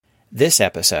This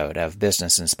episode of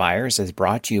Business Inspires is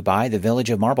brought to you by the Village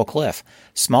of Marble Cliff.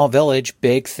 Small village,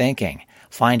 big thinking.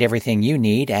 Find everything you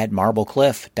need at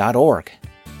marblecliff.org.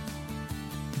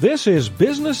 This is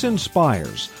Business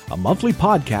Inspires, a monthly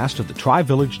podcast of the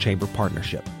Tri-Village Chamber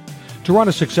Partnership. To run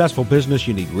a successful business,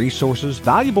 you need resources,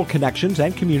 valuable connections,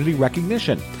 and community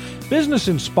recognition. Business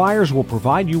Inspires will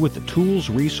provide you with the tools,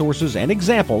 resources, and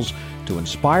examples to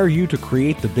inspire you to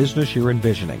create the business you're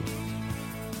envisioning.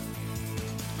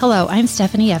 Hello, I'm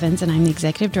Stephanie Evans, and I'm the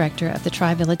Executive Director of the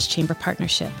Tri-Village Chamber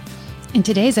Partnership. In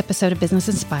today's episode of Business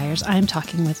Inspires, I'm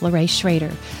talking with Lorraine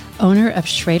Schrader, owner of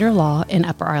Schrader Law in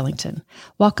Upper Arlington.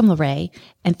 Welcome, Lorraine,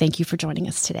 and thank you for joining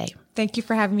us today. Thank you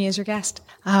for having me as your guest.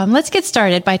 Let's get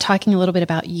started by talking a little bit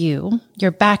about you, your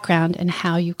background, and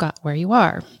how you got where you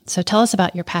are. So tell us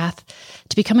about your path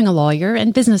to becoming a lawyer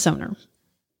and business owner.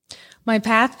 My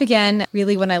path began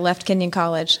really when I left Kenyon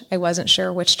College. I wasn't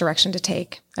sure which direction to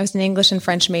take. I was an English and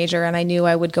French major, and I knew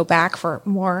I would go back for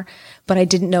more, but I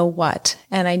didn't know what.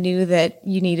 And I knew that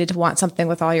you needed to want something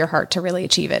with all your heart to really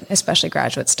achieve it, especially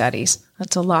graduate studies.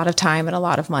 That's a lot of time and a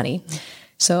lot of money.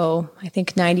 So I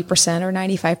think 90% or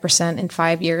 95% in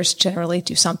 5 years generally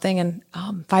do something. And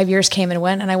 5 years came and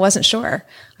went, and I wasn't sure.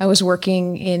 I was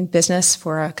working in business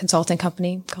for a consulting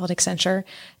company called Accenture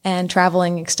and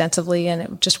traveling extensively, and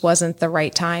it just wasn't the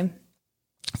right time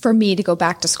for me to go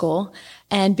back to school.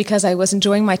 And because I was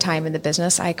enjoying my time in the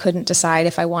business, I couldn't decide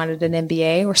if I wanted an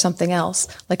MBA or something else,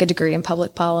 like a degree in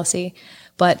public policy.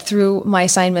 But through my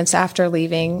assignments after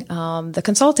leaving the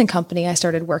consulting company, I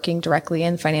started working directly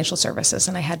in financial services,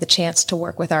 and I had the chance to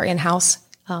work with our in-house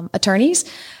attorneys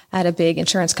at a big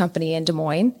insurance company in Des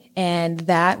Moines. And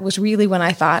that was really when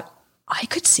I thought, I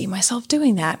could see myself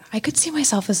doing that. I could see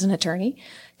myself as an attorney,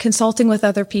 consulting with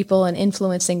other people and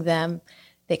influencing them.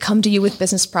 They come to you with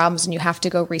business problems, and you have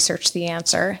to go research the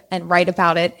answer and write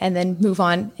about it and then move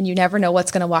on, and you never know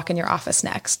what's going to walk in your office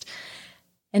next.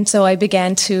 And so I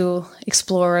began to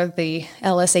explore the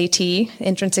LSAT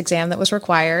entrance exam that was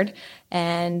required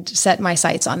and set my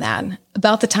sights on that.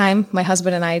 About the time my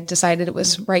husband and I decided it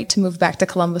was right to move back to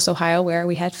Columbus, Ohio, where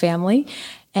we had family.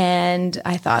 And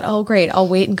I thought, oh, great, I'll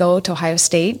wait and go to Ohio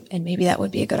State, and maybe that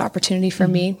would be a good opportunity for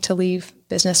me to leave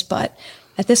business. But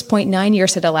at this point, 9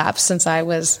 years had elapsed since I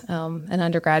was an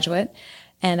undergraduate,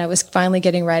 and I was finally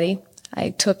getting ready.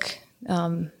 I took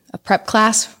a prep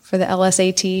class for the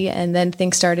LSAT, and then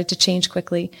things started to change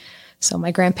quickly. So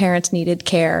my grandparents needed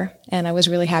care, and I was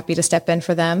really happy to step in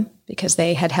for them because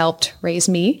they had helped raise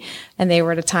me, and they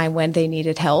were at a time when they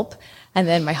needed help. And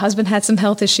then my husband had some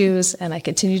health issues, and I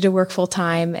continued to work full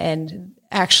time, and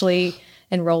actually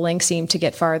enrolling seemed to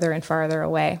get farther and farther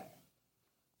away.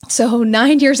 So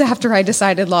 9 years after I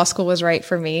decided law school was right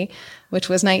for me, which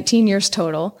was 19 years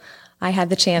total, I had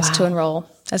the chance to enroll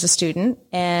as a student,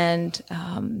 and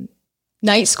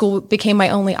night school became my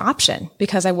only option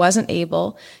because I wasn't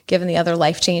able, given the other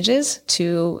life changes,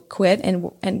 to quit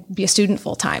and be a student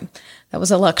full time. That was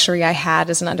a luxury I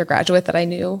had as an undergraduate that I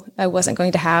knew I wasn't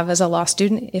going to have as a law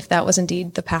student if that was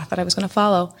indeed the path that I was going to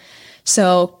follow.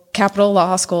 So Capital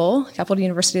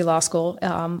University Law School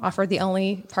offered the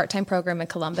only part-time program in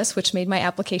Columbus, which made my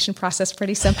application process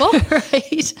pretty simple.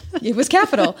 Right. It was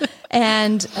Capital.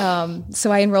 And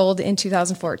so I enrolled in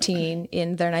 2014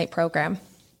 in their night program.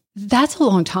 That's a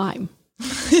long time.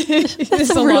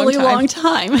 That's a really long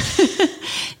time.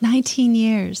 19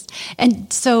 years.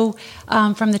 And so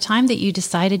from the time that you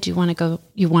decided you wanted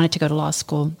to go to law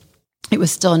school, it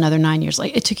was still another 9 years.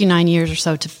 Like it took you 9 years or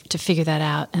so to figure that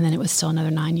out, and then it was still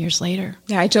another 9 years later.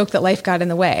 Yeah, I joke that life got in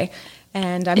the way,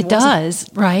 and it does,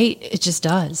 right? It just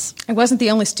does. I wasn't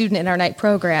the only student in our night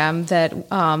program that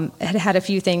had a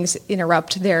few things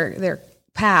interrupt their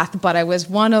path, but I was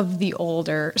one of the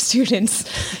older students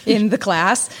in the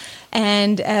class.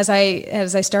 And as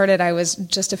I started, I was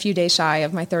just a few days shy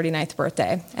of my 39th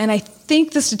birthday. And I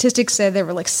think the statistics said there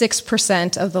were like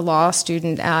 6% of the law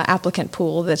student applicant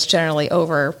pool that's generally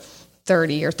over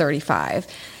 30 or 35.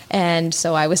 And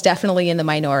so I was definitely in the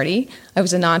minority. I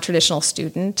was a non-traditional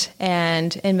student,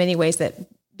 and in many ways that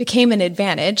became an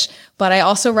advantage, but I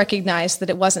also recognized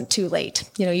that it wasn't too late.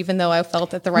 Even though I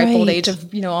felt at the ripe old age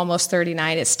of, almost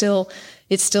 39, it still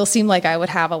seemed like I would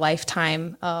have a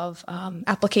lifetime of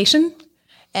application,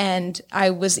 and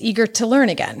I was eager to learn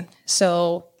again.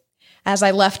 So as I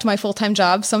left my full-time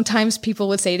job, sometimes people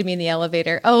would say to me in the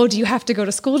elevator, "Oh, do you have to go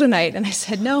to school tonight?" And I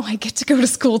said, "No, I get to go to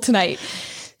school tonight."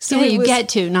 So yeah, you get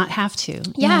to, not have to.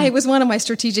 Yeah, it was one of my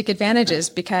strategic advantages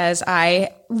because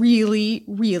I really,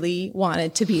 really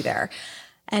wanted to be there.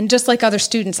 And just like other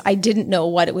students, I didn't know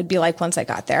what it would be like once I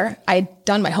got there. I'd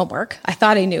done my homework. I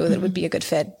thought I knew that it would be a good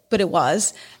fit, but it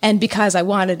was. And because I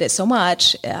wanted it so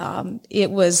much, it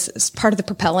was part of the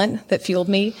propellant that fueled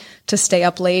me to stay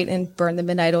up late and burn the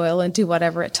midnight oil and do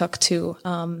whatever it took to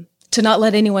not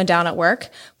let anyone down at work,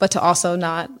 but to also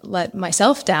not let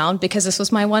myself down, because this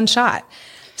was my one shot.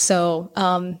 So,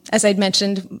 as I'd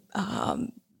mentioned,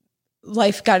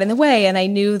 life got in the way, and I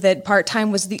knew that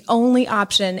part-time was the only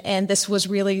option. And this was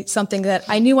really something that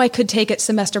I knew I could take it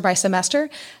semester by semester.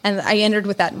 And I entered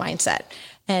with that mindset,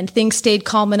 and things stayed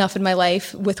calm enough in my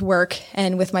life with work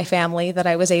and with my family that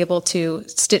I was able to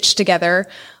stitch together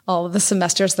all of the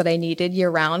semesters that I needed year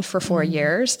round for 4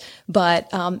 years. But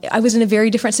I was in a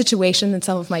very different situation than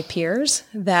some of my peers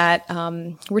that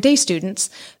were day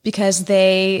students, because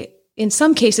they, in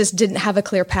some cases, didn't have a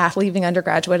clear path leaving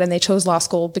undergraduate, and they chose law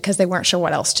school because they weren't sure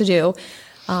what else to do.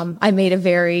 I made a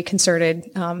very concerted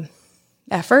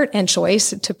effort and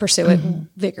choice to pursue it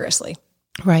vigorously.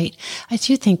 Right. I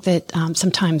do think that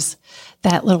sometimes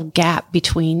that little gap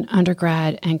between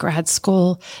undergrad and grad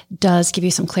school does give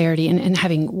you some clarity, and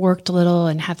having worked a little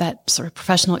and have that sort of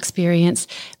professional experience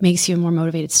makes you a more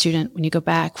motivated student when you go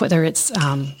back, whether it's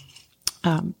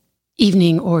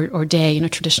evening or day,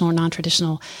 traditional or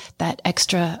non-traditional, that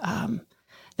extra,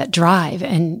 that drive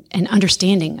and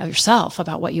understanding of yourself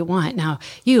about what you want. Now,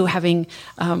 you having,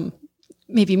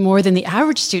 maybe more than the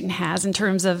average student has in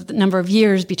terms of the number of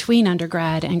years between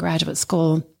undergrad and graduate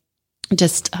school,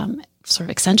 just, sort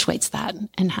of accentuates that,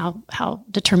 and how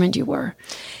determined you were.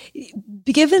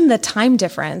 Given the time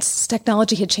difference,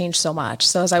 technology had changed so much.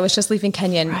 So as I was just leaving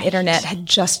Kenya, and internet had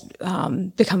just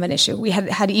become an issue. We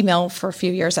had email for a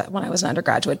few years when I was an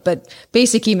undergraduate, but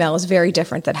basic email is very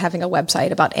different than having a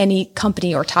website about any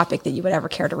company or topic that you would ever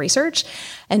care to research.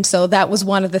 And so that was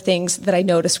one of the things that I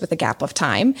noticed with the gap of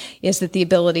time, is that the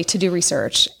ability to do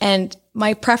research, and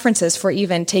my preferences for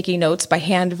even taking notes by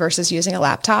hand versus using a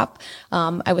laptop.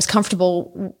 I was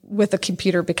comfortable with a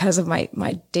computer because of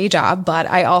my day job, but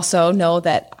I also know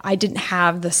that I didn't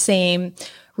have the same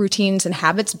routines and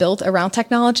habits built around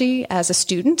technology as a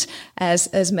student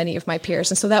as many of my peers.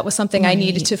 And so that was something I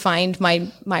needed to find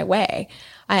my way.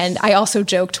 And I also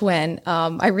joked when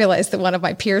I realized that one of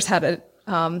my peers had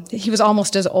he was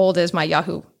almost as old as my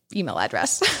Yahoo email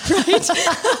address, right?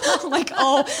 Like,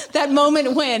 oh, that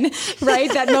moment when, right?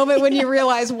 That moment when you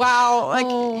realize, wow,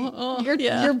 like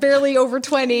you're barely over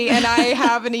 20 and I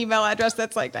have an email address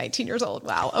that's like 19 years old.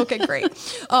 Wow. Okay, great.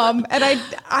 And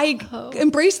I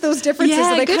embraced those differences,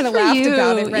 and I kind of laughed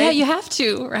about it, right? Yeah, you have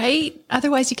to, right?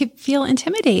 Otherwise you could feel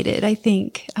intimidated, I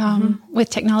think, with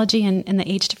technology and the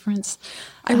age difference.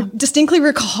 I distinctly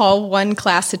recall one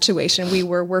class situation. We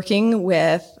were working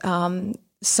with,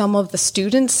 some of the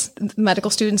students,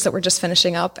 medical students that were just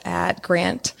finishing up at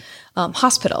Grant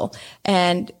Hospital,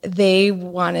 and they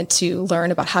wanted to learn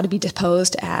about how to be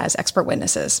deposed as expert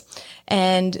witnesses.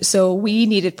 And so we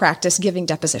needed practice giving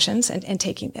depositions and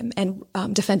taking them and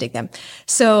defending them.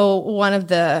 So one of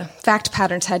the fact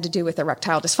patterns had to do with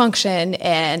erectile dysfunction,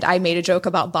 and I made a joke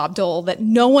about Bob Dole that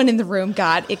no one in the room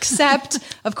got, except,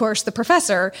 of course, the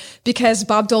professor, because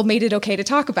Bob Dole made it okay to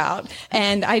talk about.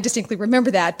 And I distinctly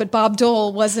remember that, but Bob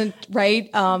Dole wasn't, right,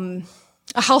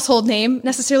 a household name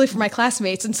necessarily for my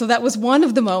classmates. And so that was one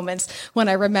of the moments when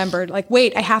I remembered, like,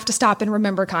 wait, I have to stop and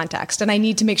remember context. And I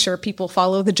need to make sure people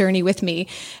follow the journey with me.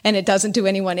 And it doesn't do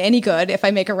anyone any good if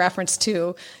I make a reference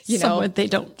to, someone they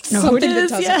don't know who it is.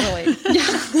 Something that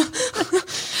doesn't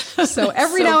really. So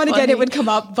every now and again it would come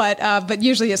up, but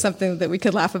usually it's something that we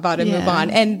could laugh about and move on.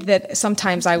 And that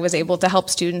sometimes I was able to help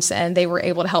students and they were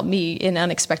able to help me in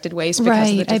unexpected ways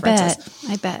because of the differences.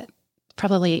 I bet.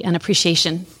 Probably an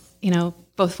appreciation,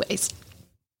 both ways.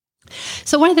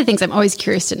 So one of the things I'm always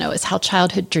curious to know is how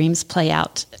childhood dreams play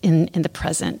out in the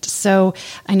present. So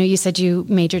I know you said you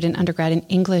majored in undergrad in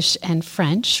English and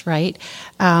French, right?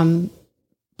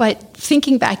 But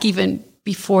thinking back even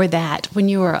before that, when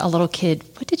you were a little kid,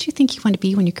 what did you think you wanted to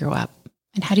be when you grew up?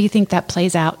 And how do you think that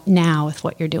plays out now with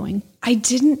what you're doing? I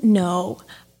didn't know.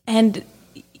 And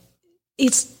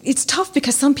it's tough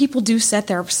because some people do set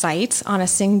their sights on a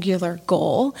singular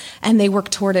goal and they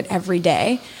work toward it every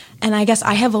day. And I guess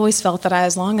I have always felt that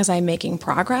as long as I'm making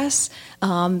progress,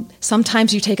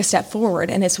 sometimes you take a step forward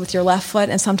and it's with your left foot,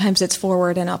 and sometimes it's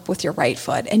forward and up with your right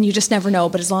foot. And you just never know.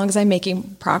 But as long as I'm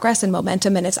making progress and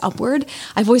momentum and it's upward,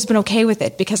 I've always been okay with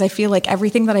it because I feel like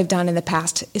everything that I've done in the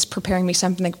past is preparing me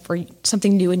for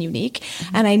something new and unique.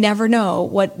 Mm-hmm. And I never know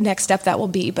what next step that will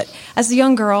be. But as a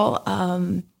young girl,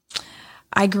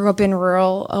 I grew up in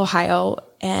rural Ohio,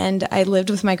 and I lived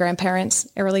with my grandparents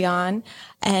early on.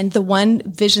 And the one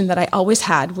vision that I always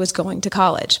had was going to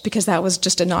college, because that was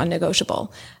just a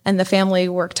non-negotiable. And the family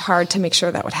worked hard to make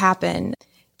sure that would happen.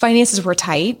 Finances were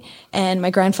tight, and my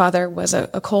grandfather was a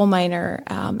coal miner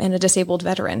and a disabled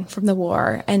veteran from the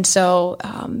war. And so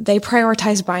they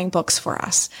prioritized buying books for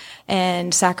us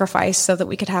and sacrificed so that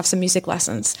we could have some music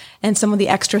lessons and some of the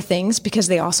extra things, because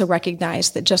they also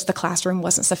recognized that just the classroom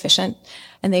wasn't sufficient.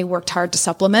 And they worked hard to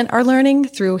supplement our learning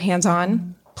through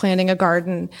hands-on. Planting a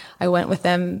garden. I went with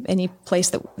them any place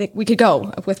that we could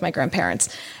go with my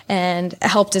grandparents, and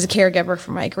helped as a caregiver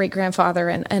for my great-grandfather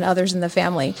and others in the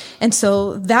family. And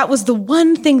so that was the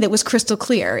one thing that was crystal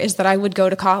clear, is that I would go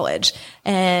to college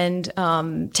and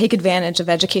take advantage of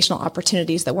educational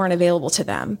opportunities that weren't available to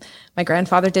them. My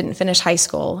grandfather didn't finish high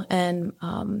school, and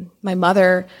my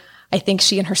mother, I think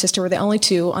she and her sister were the only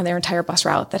two on their entire bus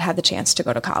route that had the chance to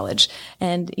go to college.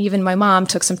 And even my mom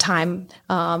took some time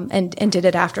and did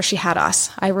it after she had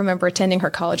us. I remember attending her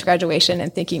college graduation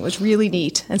and thinking it was really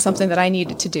neat and something that I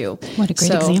needed to do. What a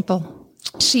great example.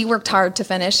 She worked hard to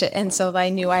finish it, and so I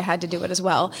knew I had to do it as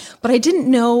well. But I didn't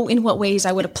know in what ways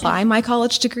I would apply my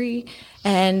college degree,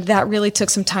 and that really took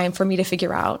some time for me to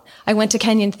figure out. I went to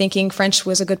Kenyon thinking French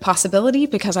was a good possibility,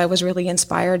 because I was really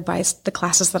inspired by the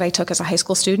classes that I took as a high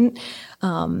school student.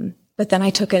 But then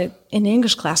I took an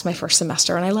English class my first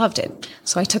semester, and I loved it.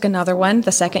 So I took another one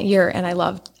the second year, and I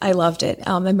loved it.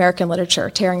 American literature,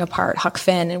 tearing apart Huck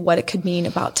Finn and what it could mean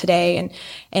about today, and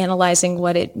analyzing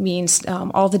what it means,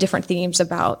 all the different themes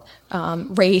about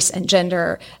race and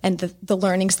gender, and the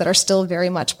learnings that are still very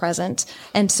much present.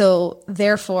 And so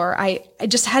therefore, I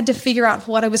just had to figure out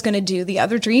what I was going to do. The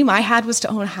other dream I had was to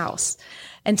own a house.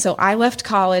 And so I left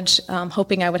college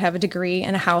hoping I would have a degree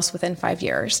and a house within 5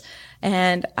 years.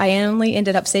 And I only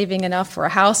ended up saving enough for a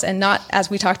house, and not, as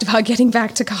we talked about, getting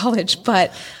back to college,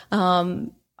 but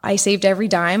I saved every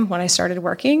dime when I started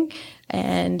working,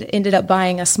 and ended up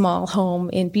buying a small home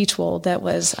in Beechwold that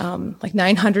was like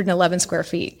 911 square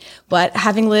feet. But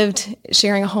having lived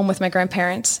sharing a home with my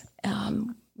grandparents,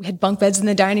 we had bunk beds in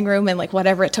the dining room and like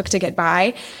whatever it took to get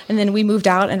by. And then we moved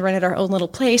out and rented our own little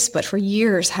place, but for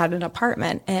years had an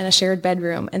apartment and a shared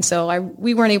bedroom. And so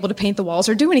we weren't able to paint the walls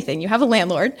or do anything. You have a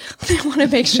landlord. They want to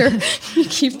make sure you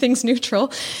keep things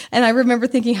neutral. And I remember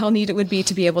thinking how neat it would be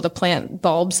to be able to plant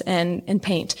bulbs and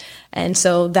paint. And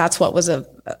so that's what was a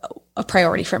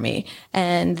priority for me.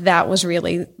 And that was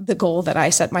really the goal that I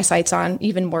set my sights on,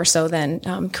 even more so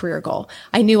than career goal.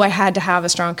 I knew I had to have a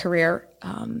strong career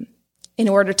in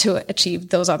order to achieve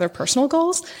those other personal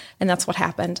goals. And that's what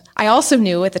happened. I also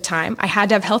knew at the time I had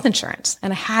to have health insurance,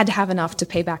 and I had to have enough to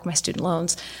pay back my student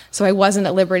loans. So I wasn't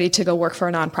at liberty to go work for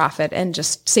a nonprofit and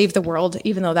just save the world,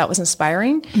 even though that was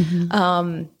inspiring.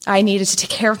 Mm-hmm. I needed to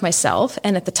take care of myself.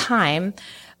 And at the time,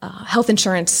 health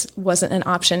insurance wasn't an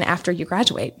option after you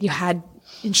graduate. You had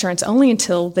insurance only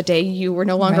until the day you were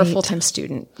no longer a full-time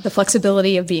student. The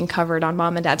flexibility of being covered on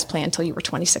mom and dad's plan until you were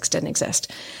 26 didn't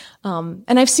exist. And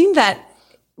I've seen that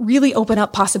really open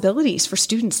up possibilities for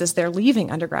students as they're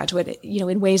leaving undergraduate,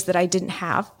 in ways that I didn't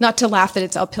have. Not to laugh that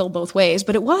it's uphill both ways,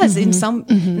 but it was in some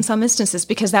instances,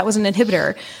 because that was an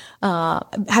inhibitor.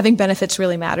 Having benefits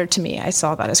really mattered to me. I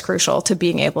saw that as crucial to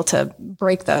being able to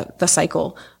break the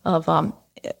cycle of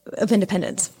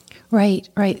independence. Right.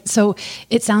 So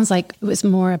it sounds like it was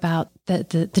more about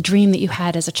the dream that you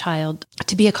had as a child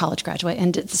to be a college graduate,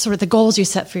 and sort of the goals you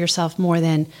set for yourself more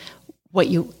than what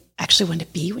you actually wanted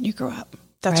to be when you grew up.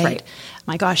 That's right.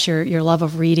 My gosh, your love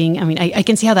of reading. I mean, I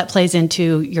can see how that plays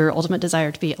into your ultimate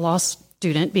desire to be a law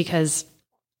student, because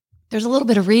there's a little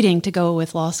bit of reading to go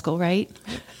with law school, right?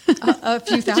 A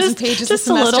few thousand pages a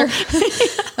semester.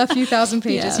 A few thousand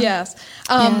pages, yes.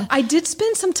 I did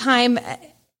spend some time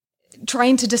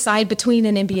trying to decide between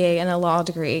an MBA and a law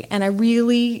degree, and I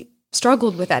really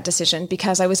struggled with that decision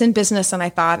because I was in business and I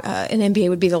thought an MBA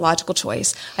would be the logical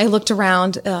choice. I looked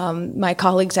around my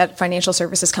colleagues at financial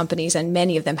services companies, and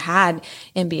many of them had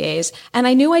MBAs, and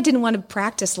I knew I didn't want to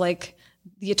practice like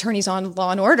the attorneys on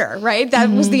Law and Order, right? That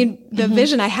was the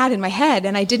vision I had in my head,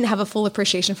 and I didn't have a full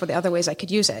appreciation for the other ways I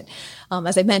could use it.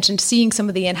 As I mentioned, seeing some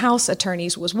of the in-house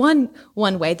attorneys was one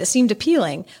way that seemed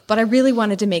appealing, but I really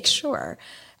wanted to make sure.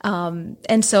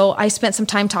 And so I spent some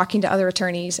time talking to other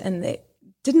attorneys, and they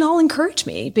didn't all encourage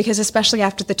me, because especially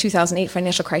after the 2008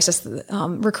 financial crisis,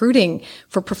 recruiting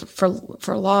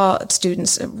for law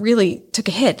students really took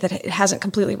a hit that it hasn't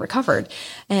completely recovered.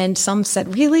 And some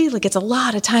said, really? Like, it's a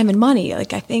lot of time and money.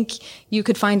 Like, I think you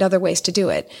could find other ways to do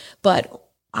it. But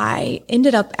I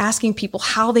ended up asking people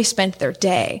how they spent their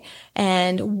day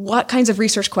and what kinds of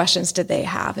research questions did they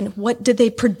have and what did they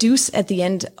produce at the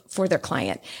end for their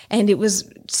client. And it was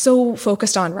so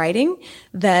focused on writing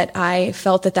that I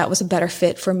felt that was a better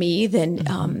fit for me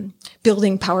than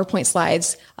building PowerPoint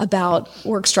slides about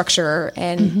org structure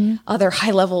and other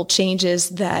high-level changes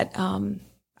that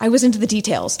I was into the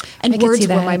details, and words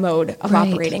were my mode of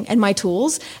operating and my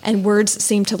tools, and words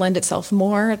seemed to lend itself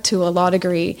more to a law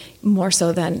degree, more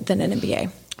so than an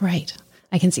MBA. Right.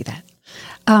 I can see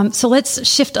that. So let's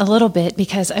shift a little bit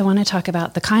because I want to talk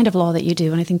about the kind of law that you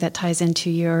do. And I think that ties into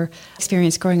your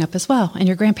experience growing up as well and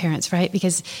your grandparents, right?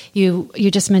 Because you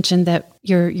just mentioned that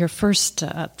your first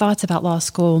thoughts about law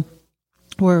school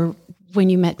were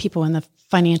when you met people in the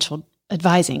financial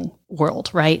advising world,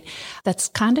 right? That's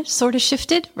kind of sort of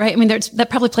shifted, right? I mean, that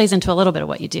probably plays into a little bit of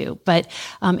what you do, but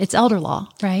it's elder law,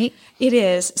 right? It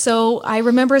is. So I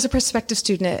remember as a prospective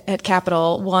student at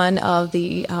Capital, one of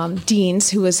the deans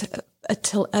who was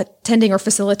attending or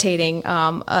facilitating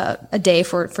a day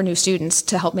for new students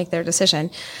to help make their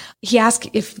decision. He asked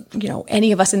if,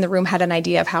 any of us in the room had an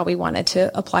idea of how we wanted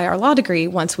to apply our law degree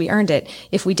once we earned it,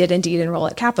 if we did indeed enroll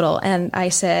at Capital. And I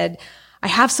said, I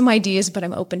have some ideas, but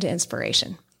I'm open to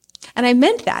inspiration. And I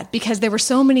meant that because there were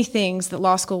so many things that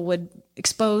law school would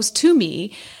expose to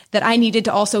me that I needed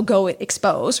to also go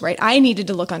expose, right? I needed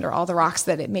to look under all the rocks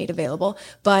that it made available.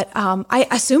 But I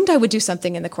assumed I would do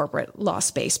something in the corporate law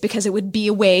space because it would be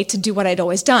a way to do what I'd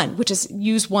always done, which is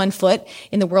use one foot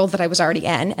in the world that I was already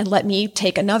in and let me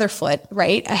take another foot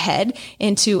right ahead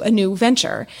into a new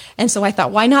venture. And so I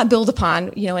thought, why not build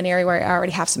upon, an area where I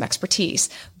already have some expertise?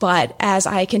 But as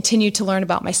I continued to learn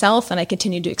about myself and I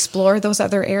continued to explore those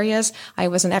other areas, I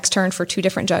was an extern for 2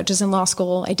 different judges in law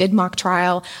school. I did mock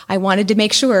trial. I wanted to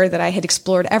make sure that I had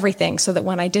explored everything so that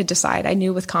when I did decide, I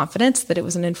knew with confidence that it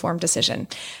was an informed decision.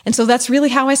 And so that's really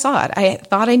how I saw it. I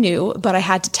thought I knew, but I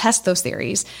had to test those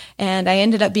theories. And I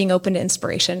ended up being open to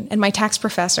inspiration. And my tax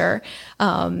professor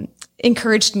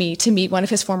encouraged me to meet one of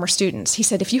his former students. He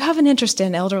said, if you have an interest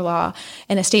in elder law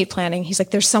and estate planning, he's like,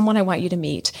 there's someone I want you to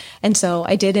meet. And so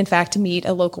I did, in fact, meet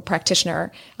a local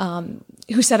practitioner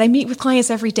who said, I meet with clients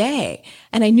every day.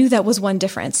 And I knew that was one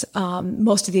difference.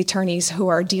 Most of the attorneys who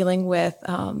are dealing with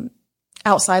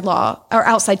outside law or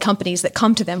outside companies that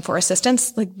come to them for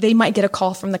assistance, like they might get a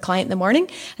call from the client in the morning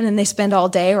and then they spend all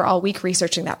day or all week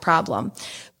researching that problem.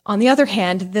 On the other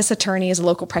hand, this attorney is a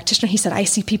local practitioner. He said, I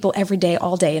see people every day,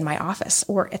 all day in my office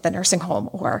or at the nursing home,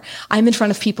 or I'm in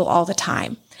front of people all the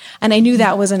time. And I knew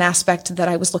that was an aspect that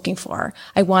I was looking for.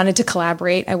 I wanted to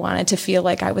collaborate. I wanted to feel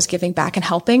like I was giving back and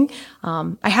helping.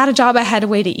 I had a job. I had a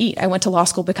way to eat. I went to law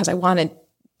school because I wanted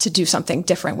to do something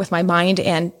different with my mind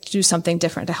and do something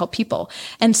different to help people.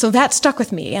 And so that stuck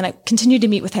with me. And I continued to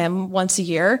meet with him once a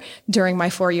year during my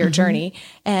 4-year journey.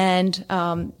 And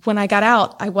when I got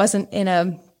out, I wasn't in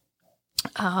a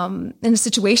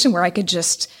situation where I could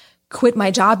just quit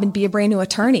my job and be a brand new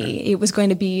attorney. It was going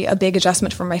to be a big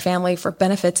adjustment for my family for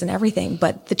benefits and everything,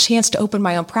 but the chance to open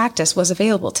my own practice was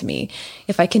available to me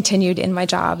if I continued in my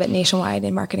job at Nationwide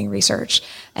in marketing research.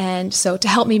 And so to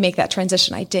help me make that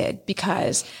transition, I did,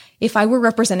 because if I were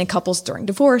representing couples during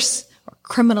divorce or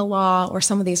criminal law or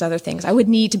some of these other things, I would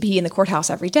need to be in the courthouse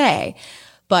every day.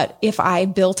 But if I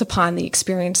built upon the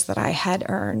experience that I had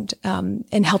earned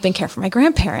in helping care for my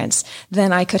grandparents,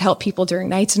 then I could help people during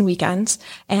nights and weekends.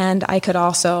 And I could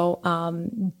also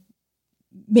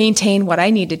maintain what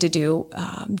I needed to do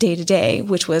day to day,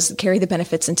 which was carry the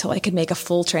benefits until I could make a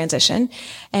full transition.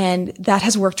 And that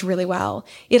has worked really well.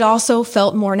 It also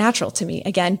felt more natural to me.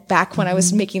 Again, back when I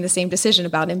was making the same decision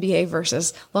about MBA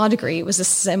versus law degree, it was a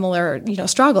similar,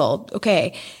 struggle.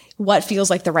 Okay, what feels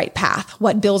like the right path?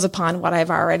 What builds upon what I've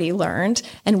already learned,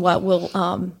 and what will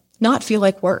not feel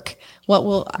like work? What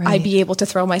will I be able to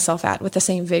throw myself at with the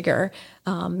same vigor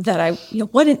that I?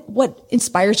 What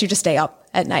inspires you to stay up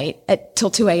at night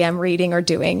till 2 a.m. reading or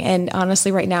doing? And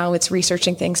honestly, right now it's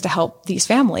researching things to help these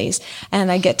families,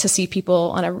 and I get to see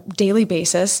people on a daily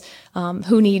basis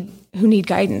who need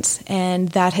guidance, and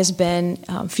that has been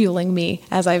fueling me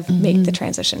as I've made the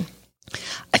transition.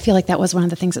 I feel like that was one of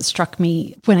the things that struck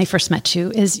me when I first met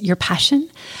you, is your passion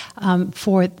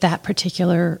for that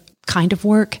particular kind of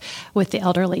work with the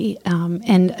elderly.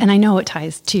 And I know it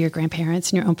ties to your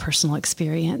grandparents and your own personal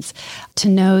experience. To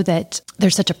know that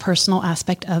there's such a personal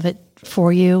aspect of it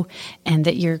for you and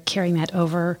that you're carrying that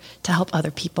over to help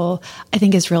other people, I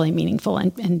think is really meaningful,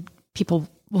 and people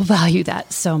will value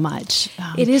that so much.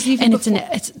 It is even, and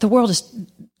it's the world is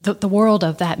the world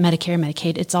of that Medicare,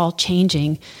 Medicaid. It's all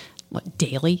changing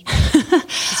daily.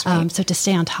 Right. So to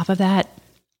stay on top of that,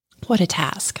 What a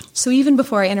task. So even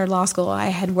before I entered law school, I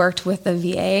had worked with the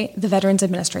VA, the Veterans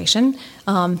Administration,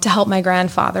 to help my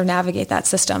grandfather navigate that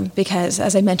system because,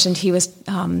 as I mentioned, he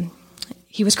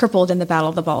was crippled in the Battle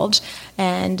of the Bulge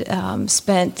and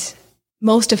spent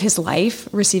most of his life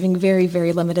receiving very,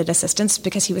 very limited assistance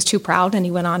because he was too proud and he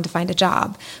went on to find a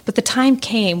job. But the time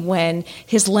came when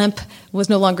his limp was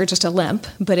no longer just a limp,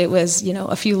 but it was,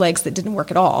 a few legs that didn't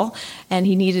work at all. And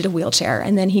he needed a wheelchair,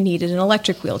 and then he needed an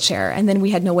electric wheelchair, and then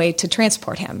we had no way to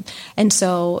transport him. And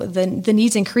so the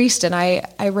needs increased, and I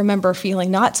remember feeling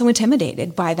not so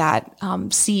intimidated by that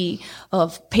sea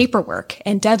of paperwork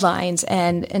and deadlines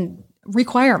and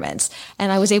requirements,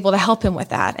 and I was able to help him with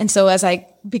that. And so as I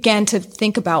began to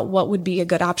think about what would be a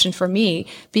good option for me,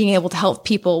 being able to help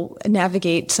people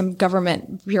navigate some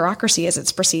government bureaucracy as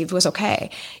it's perceived was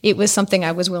okay. It was something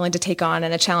I was willing to take on,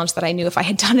 and a challenge that I knew if I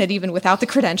had done it even without the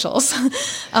credentials,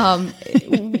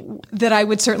 that I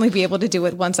would certainly be able to do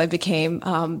it once I became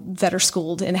better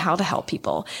schooled in how to help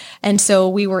people. And so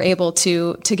we were able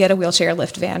to get a wheelchair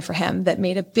lift van for him that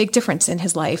made a big difference in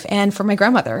his life, and for my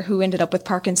grandmother, who ended up with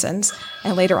Parkinson's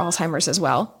and later Alzheimer's as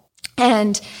well.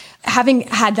 And having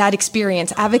had that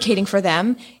experience, advocating for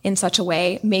them in such a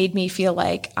way made me feel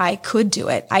like I could do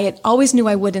it. I always knew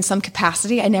I would in some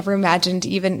capacity. I never imagined,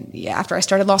 even after I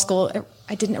started law school,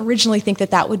 I didn't originally think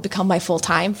that would become my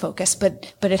full-time focus,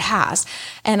 but it has.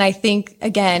 And I think,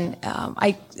 again,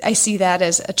 I see that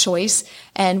as a choice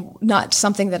and not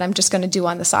something that I'm just going to do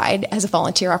on the side as a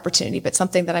volunteer opportunity, but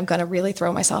something that I'm going to really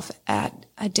throw myself at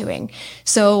doing.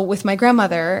 So with my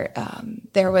grandmother,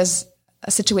 there was a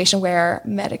situation where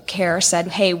Medicare said,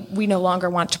 hey, we no longer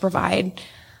want to provide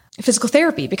physical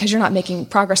therapy because you're not making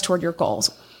progress toward your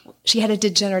goals. She had a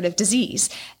degenerative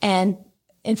disease, and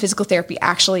physical therapy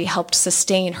actually helped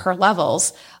sustain her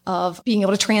levels of being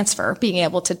able to transfer, being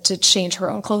able to change her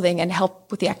own clothing and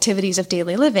help with the activities of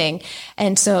daily living.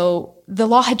 And so the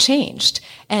law had changed,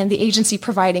 and the agency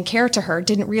providing care to her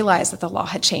didn't realize that the law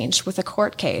had changed with a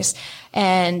court case.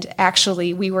 And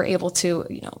actually, we were able to,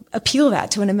 appeal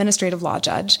that to an administrative law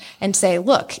judge and say,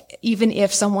 look, even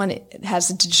if someone has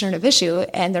a degenerative issue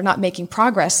and they're not making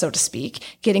progress, so to speak,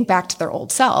 getting back to their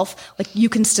old self, like you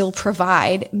can still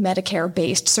provide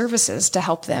Medicare-based services to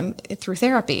help them through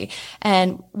therapy.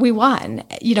 And we won,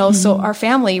 so our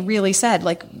family really said,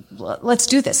 like, let's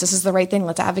do this. This is the right thing.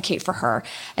 Let's advocate for her.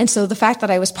 And so the fact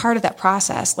that I was part of that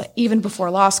process, like even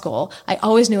before law school, I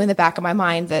always knew in the back of my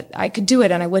mind that I could do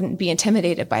it and I wouldn't be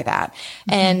intimidated by that.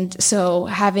 Mm-hmm. And so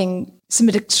having some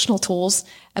additional tools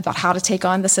about how to take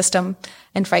on the system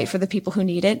and fight for the people who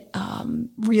need it,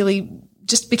 really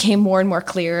just became more and more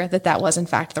clear that was in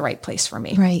fact the right place for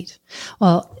me. Right.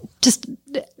 Well, just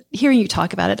hearing you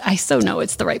talk about it, I so know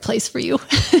it's the right place for you.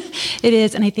 It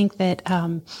is. And I think that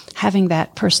having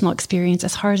that personal experience,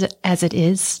 as hard as it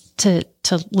is to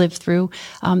live through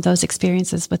those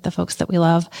experiences with the folks that we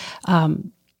love,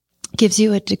 gives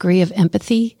you a degree of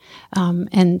empathy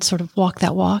and sort of walk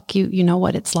that walk. You know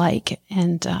what it's like.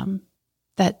 And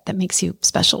that makes you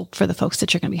special for the folks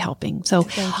that you're going to be helping. So,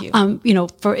 thank you.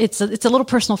 It's a little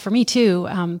personal for me too.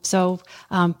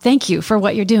 Thank you for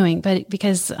what you're doing, but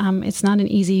because it's not an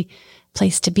easy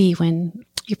place to be when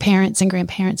your parents and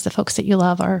grandparents, the folks that you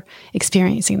love, are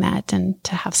experiencing that, and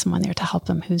to have someone there to help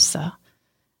them who's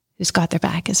got their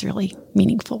back is really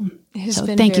meaningful. So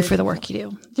thank you for the work you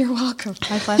do. You're welcome.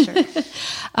 My pleasure.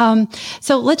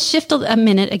 So let's shift a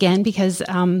minute again, because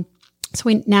so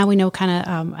we know kind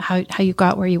of how you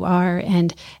got where you are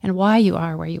and why you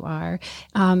are where you are.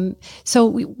 So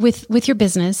with your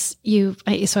business, so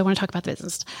I want to talk about the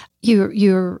business.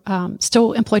 You're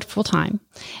still employed full time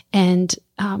and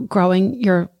growing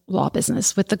your law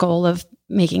business with the goal of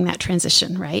making that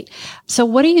transition, right? So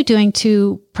what are you doing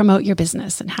to promote your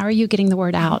business, and how are you getting the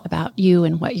word out about you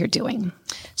and what you're doing?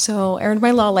 So I earned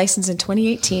my law license in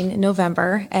 2018 in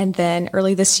November, and then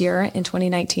early this year in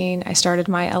 2019, I started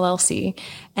my LLC.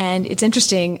 And it's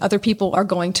interesting, other people are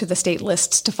going to the state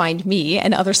lists to find me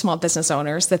and other small business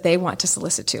owners that they want to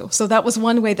solicit to. So that was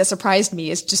one way that surprised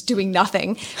me, is just doing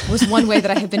nothing was one way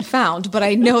that I have been found, but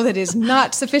I know that is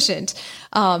not sufficient.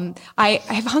 I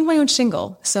have hung my own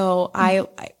shingle. So I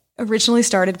originally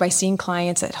started by seeing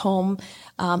clients at home,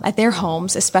 at their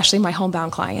homes, especially my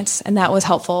homebound clients. And that was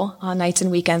helpful. On nights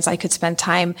and weekends, I could spend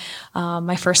time.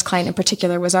 My first client in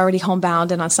particular was already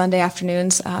homebound, and on Sunday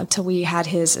afternoons, till we had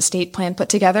his estate plan put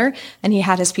together and he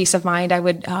had his peace of mind, I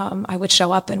would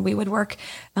show up and we would work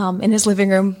in his living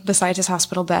room beside his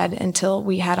hospital bed until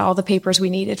we had all the papers we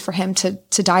needed for him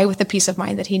to die with the peace of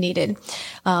mind that he needed.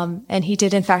 And he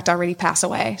did in fact already pass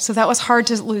away. So that was hard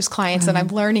to lose clients, and I'm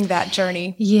learning that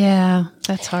journey. Yeah,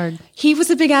 that's hard. He was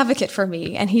a big advocate for me.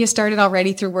 attorney. And he has started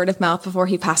already through word of mouth before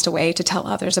he passed away to tell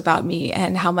others about me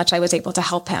and how much I was able to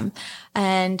help him.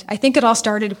 And I think it all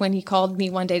started when he called me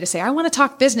one day to say, I want to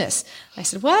talk business. I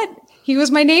said, what? He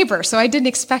was my neighbor, so I didn't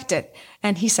expect it.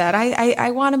 And he said, I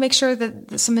want to make sure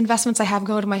that some investments I have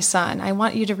go to my son. I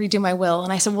want you to redo my will.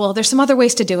 And I said, well, there's some other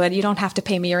ways to do it. You don't have to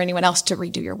pay me or anyone else to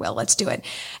redo your will. Let's do it.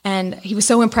 And he was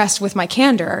so impressed with my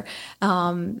candor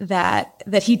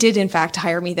that he did, in fact,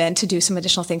 hire me then to do some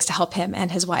additional things to help him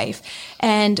and his wife.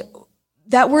 And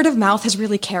that word of mouth has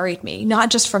really carried me, not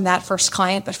just from that first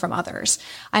client, but from others.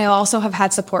 I also have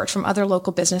had support from other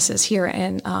local businesses here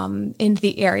in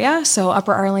the area. So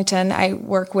Upper Arlington, I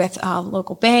work with a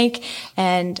local bank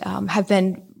and have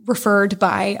been referred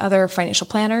by other financial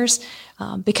planners.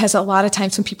 Because a lot of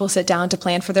times when people sit down to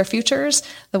plan for their futures,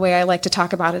 the way I like to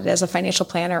talk about it as a financial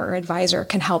planner or advisor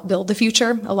can help build the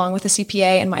future along with the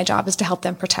CPA, and my job is to help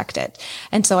them protect it.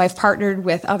 And so I've partnered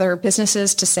with other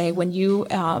businesses to say, when you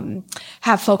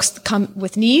have folks come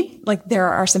with need, like there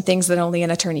are some things that only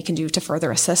an attorney can do to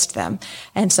further assist them.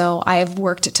 And so I've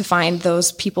worked to find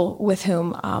those people with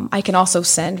whom I can also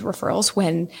send referrals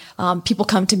when people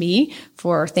come to me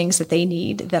for things that they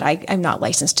need that I'm not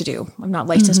licensed to do. I'm not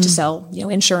licensed to sell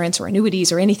insurance or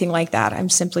annuities or anything like that. I'm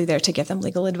simply there to give them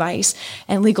legal advice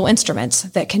and legal instruments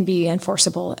that can be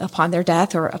enforceable upon their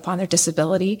death or upon their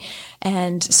disability.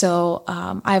 And so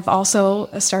I've also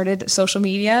started social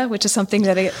media, which is something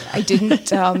that I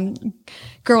didn't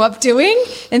grow up doing.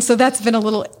 And so that's been a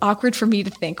little awkward for me to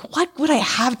think, what would I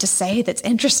have to say that's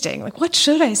interesting? Like, what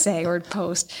should I say or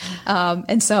post?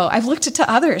 And so I've looked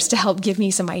to others to help give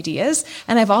me some ideas.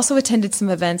 And I've also attended some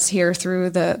events here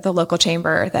through the local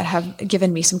chamber that have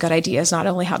given me some good ideas, not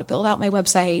only how to build out my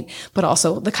website, but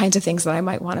also the kinds of things that I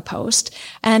might want to post.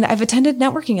 And I've attended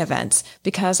networking events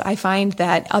because I find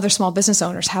that other small business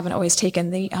owners haven't always taken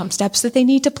the steps that they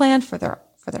need to plan for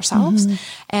themselves.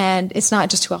 And it's not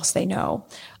just who else they know.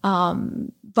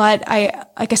 But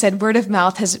like I said, word of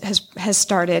mouth has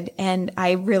started, and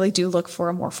I really do look for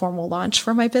a more formal launch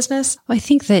for my business. Well, I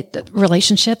think that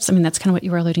relationships, I mean, that's kind of what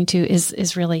you were alluding to,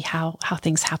 is really how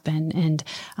things happen. And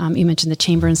you mentioned the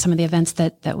chamber and some of the events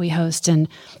that we host, and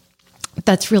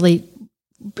that's really,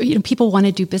 people want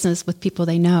to do business with people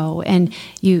they know, and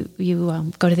you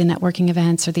go to the networking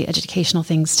events or the educational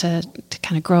things to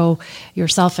kind of grow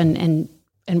yourself and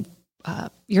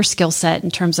your skill set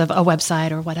in terms of a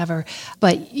website or whatever.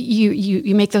 But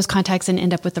you make those contacts and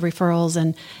end up with the referrals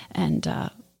and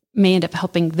may end up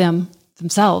helping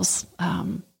themselves.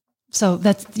 So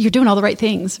you're doing all the right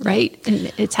things, right?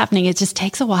 And it's happening. It just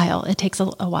takes a while. It takes a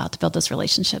while to build those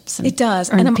relationships. And it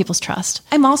does. Earn people's trust.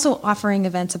 I'm also offering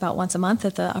events about once a month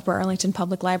at the Upper Arlington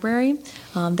Public Library.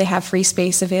 They have free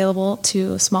space available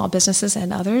to small businesses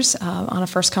and others on a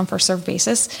first come, first served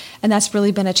basis. And that's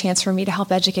really been a chance for me to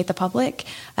help educate the public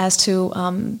as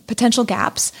to potential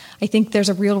gaps. I think there's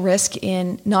a real risk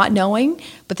in not knowing,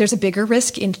 but there's a bigger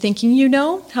risk in thinking you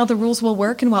know how the rules will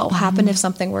work and what will happen if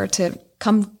something were to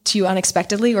come to you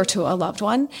unexpectedly or to a loved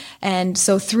one. And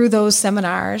so through those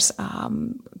seminars,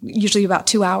 usually about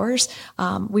 2 hours,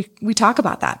 we talk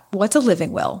about that. What's a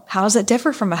living will? How does it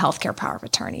differ from a healthcare power of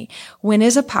attorney? When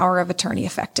is a power of attorney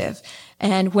effective?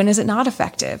 And when is it not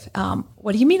effective?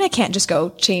 What do you mean I can't just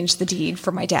go change the deed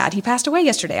for my dad? He passed away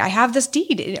yesterday. I have this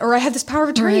deed, or I have this power of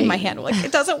attorney in my hand. Like,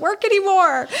 it doesn't work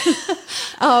anymore.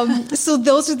 So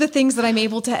those are the things that I'm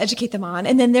able to educate them on.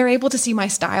 And then they're able to see my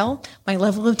style, my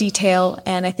level of detail.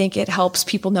 And I think it helps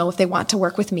people know if they want to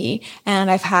work with me.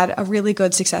 And I've had a really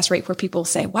good success rate where people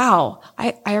say, wow,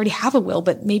 I already have a will,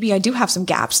 but maybe I do have some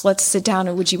gaps. Let's sit down,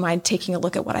 and would you mind taking a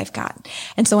look at what I've got?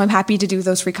 And so I'm happy to do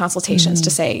those free consultations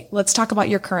to say, let's talk about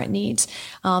your current needs.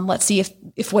 Let's see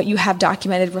if what you have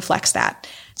documented reflects that.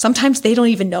 Sometimes they don't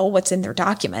even know what's in their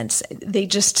documents. They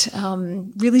just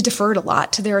really deferred a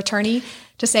lot to their attorney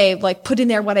to say, like, put in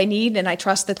there what I need, and I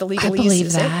trust that the legalese I believe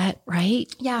is that, it. Right?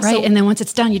 Yeah. Right. So, and then once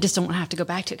it's done, you just don't want to have to go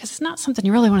back to it because it's not something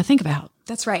you really want to think about.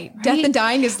 That's right. Death and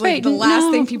dying is like the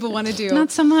last thing people want to do. Not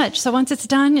so much. So once it's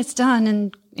done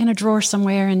and in a drawer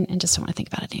somewhere and just don't want to think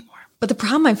about it anymore. But the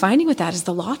problem I'm finding with that is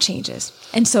the law changes.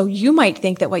 And so you might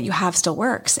think that what you have still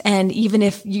works. And even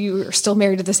if you're still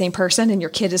married to the same person and your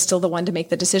kid is still the one to make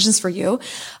the decisions for you,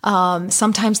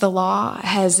 sometimes the law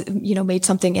has, made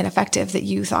something ineffective that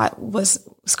you thought was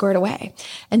squared away.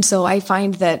 And so I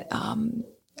find that,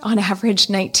 on average,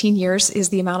 19 years is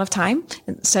the amount of time.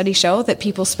 Studies show that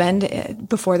people spend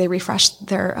before they refresh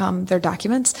their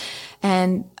documents.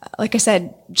 And like I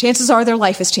said, chances are their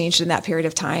life has changed in that period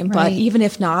of time. Right. But even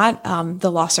if not,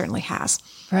 the law certainly has.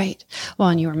 Right. Well,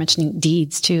 and you were mentioning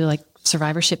deeds too, like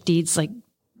survivorship deeds. Like,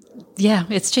 yeah,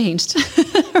 it's changed.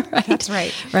 Right. That's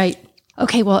right. Right.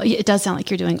 Okay, well, it does sound like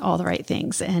you're doing all the right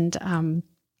things. And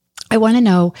I want to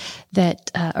know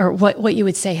that, or what you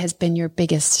would say has been your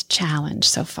biggest challenge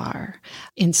so far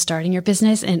in starting your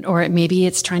business, or maybe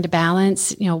it's trying to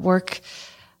balance, work,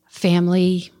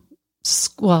 family.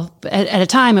 Well, at a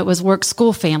time it was work,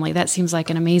 school, family. That seems like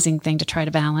an amazing thing to try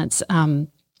to balance.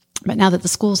 But now that the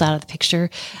school's out of the picture,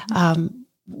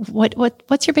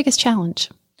 what's your biggest challenge?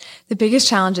 The biggest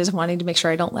challenge is wanting to make sure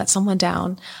I don't let someone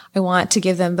down. I want to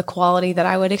give them the quality that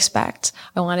I would expect.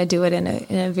 I want to do it in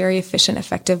a very efficient,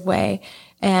 effective way.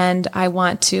 And I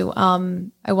want to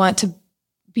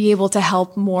be able to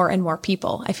help more and more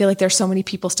people. I feel like there's so many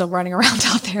people still running around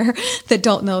out there that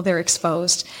don't know they're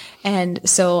exposed. And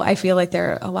so I feel like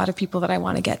there are a lot of people that I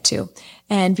want to get to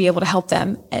and be able to help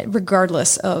them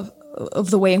regardless of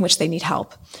the way in which they need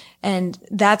help. And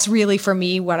that's really, for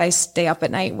me, what I stay up at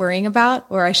night worrying about,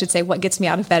 or I should say what gets me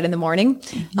out of bed in the morning,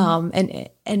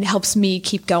 and helps me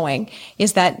keep going,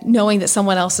 is that knowing that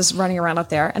someone else is running around out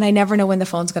there. And I never know when the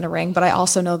phone's going to ring, but I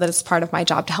also know that it's part of my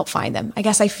job to help find them. I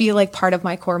guess I feel like part of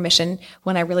my core mission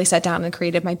when I really sat down and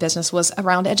created my business was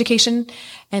around education.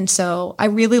 And so I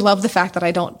really love the fact that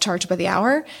I don't charge by the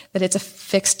hour, that it's a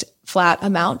fixed flat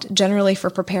amount, generally for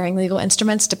preparing legal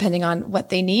instruments, depending on what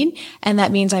they need. And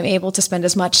that means I'm able to spend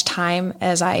as much time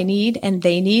as I need and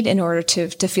they need in order to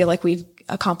feel like we've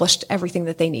accomplished everything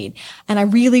that they need. And I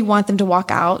really want them to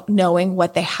walk out knowing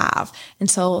what they have. And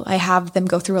so I have them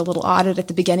go through a little audit at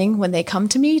the beginning when they come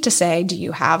to me to say, do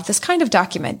you have this kind of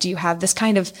document? Do you have this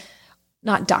kind of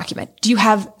not document? Do you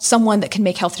have someone that can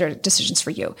make healthcare decisions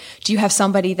for you? Do you have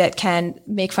somebody that can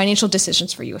make financial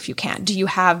decisions for you if you can? Do you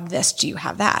have this? Do you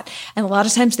have that? And a lot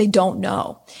of times they don't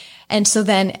know. And so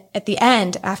then at the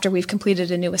end, after we've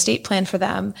completed a new estate plan for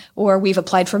them, or we've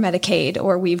applied for Medicaid,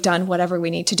 or we've done whatever we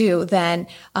need to do, then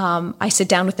I sit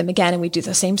down with them again and we do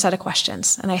the same set of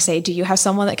questions. And I say, do you have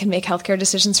someone that can make healthcare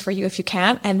decisions for you if you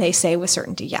can't? And they say with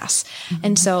certainty, yes. Mm-hmm.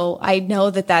 And so I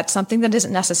know that that's something that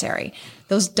isn't necessary.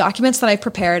 Those documents that I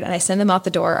prepared and I send them out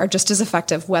the door are just as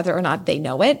effective whether or not they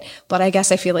know it. But I guess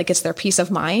I feel like it's their peace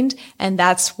of mind. And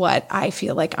that's what I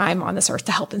feel like I'm on this earth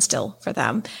to help instill for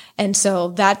them. And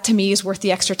so that to me is worth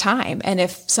the extra time. And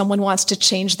if someone wants to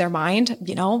change their mind,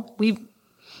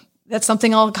 that's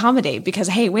something I'll accommodate, because,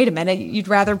 hey, wait a minute, you'd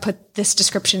rather put this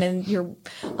description in your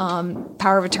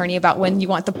power of attorney about when you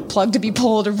want the plug to be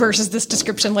pulled versus this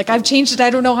description. Like, I've changed it I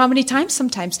don't know how many times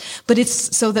sometimes, but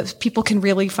it's so that people can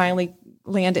really finally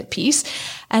land at peace.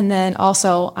 And then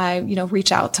also I,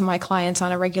 reach out to my clients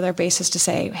on a regular basis to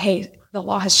say, hey, the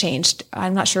law has changed.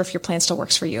 I'm not sure if your plan still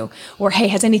works for you. Or, hey,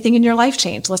 has anything in your life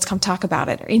changed? Let's come talk about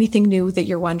it. Or anything new that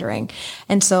you're wondering.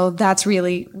 And so that's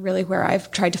really, really where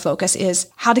I've tried to focus, is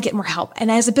how to get more help.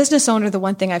 And as a business owner, the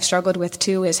one thing I've struggled with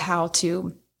too is how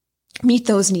to meet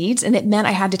those needs. And it meant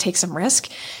I had to take some risk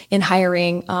in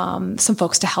hiring some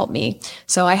folks to help me.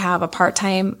 So I have a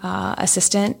part-time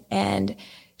assistant, and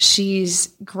she's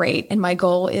great. And my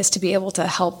goal is to be able to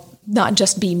help not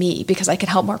just be me, because I can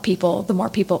help more people,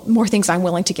 more things I'm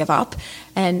willing to give up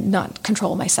and not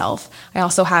control myself. I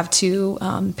also have 2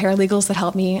 paralegals that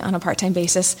help me on a part-time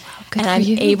basis. And I'm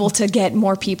able to get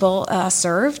more people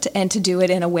served, and to do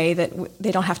it in a way that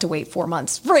they don't have to wait 4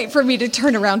 months for me to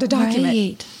turn around a document.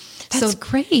 Right. That's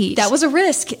great. That was a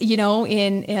risk,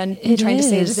 in trying to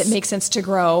say, does it make sense to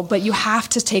grow? But you have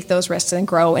to take those risks and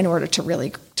grow in order to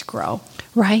really to grow.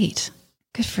 Right.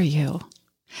 Good for you.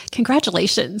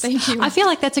 Congratulations. Thank you. I feel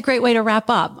like that's a great way to wrap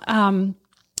up.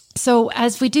 So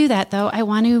as we do that, though, I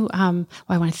want to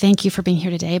thank you for being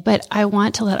here today, but I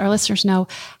want to let our listeners know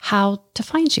how to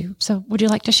find you. So would you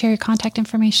like to share your contact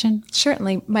information?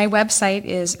 Certainly. My website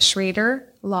is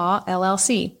Schraeder Law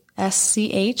LLC,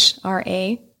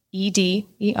 SCHRAEDER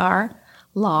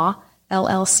Law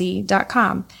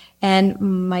LLC.com. And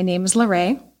my name is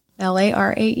Larae,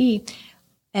 Larae.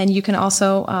 And you can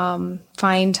also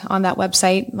find on that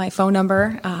website my phone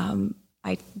number,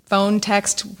 my phone,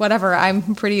 text, whatever.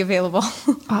 I'm pretty available.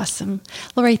 Awesome.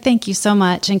 Larae, thank you so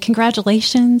much. And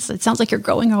congratulations. It sounds like you're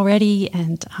growing already,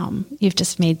 and you've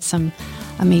just made some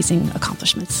amazing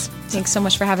accomplishments. Thanks so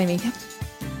much for having me. Yep.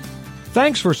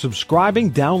 Thanks for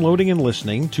subscribing, downloading, and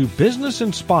listening to Business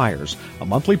Inspires, a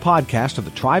monthly podcast of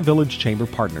the Tri-Village Chamber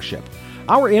Partnership.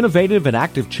 Our innovative and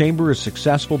active chamber is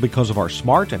successful because of our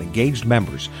smart and engaged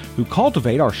members who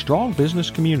cultivate our strong business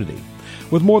community.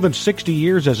 With more than 60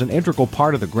 years as an integral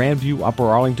part of the Grandview, Upper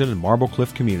Arlington, and Marble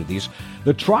Cliff communities,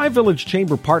 the Tri-Village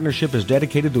Chamber Partnership is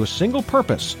dedicated to a single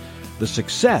purpose: the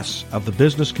success of the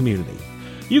business community.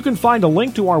 You can find a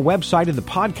link to our website in the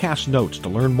podcast notes to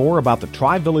learn more about the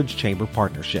Tri-Village Chamber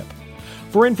Partnership.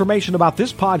 For information about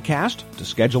this podcast, to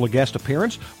schedule a guest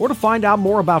appearance, or to find out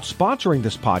more about sponsoring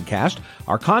this podcast,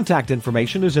 our contact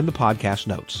information is in the podcast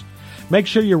notes. Make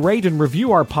sure you rate and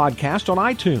review our podcast on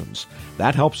iTunes.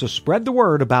 That helps us spread the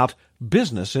word about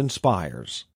Business Inspires.